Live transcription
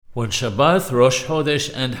When Shabbath, Rosh,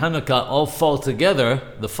 Hodesh, and Hanukkah all fall together,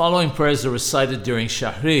 the following prayers are recited during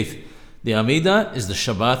Shahrit. The Amidah is the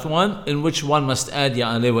Shabbath one, in which one must add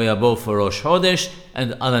Ya'aleh V'Yabo for Rosh Hodesh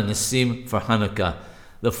and Ala Nisim for Hanukkah.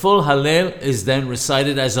 The full Hallel is then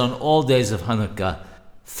recited as on all days of Hanukkah.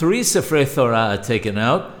 3 Sefrei Torah are taken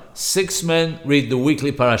out. 6 men read the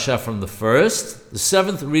weekly parasha from the first. The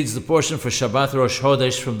 7th reads the portion for Shabbat Rosh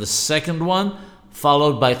Hodesh from the second one,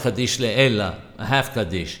 followed by Kaddish Le'ela, a half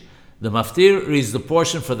Kaddish. The Maftir reads the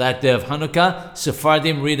portion for that day of Hanukkah.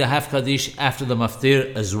 Sephardim read a half Kaddish after the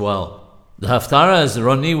Maftir as well. The Haftarah is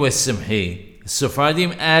Roni Simhi.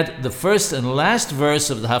 Sephardim add the first and last verse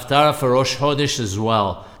of the Haftarah for Rosh Hodesh as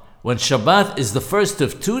well. When Shabbat is the first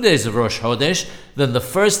of 2 days of Rosh Hodesh, then the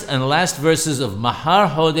first and last verses of Mahar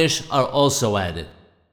Hodesh are also added.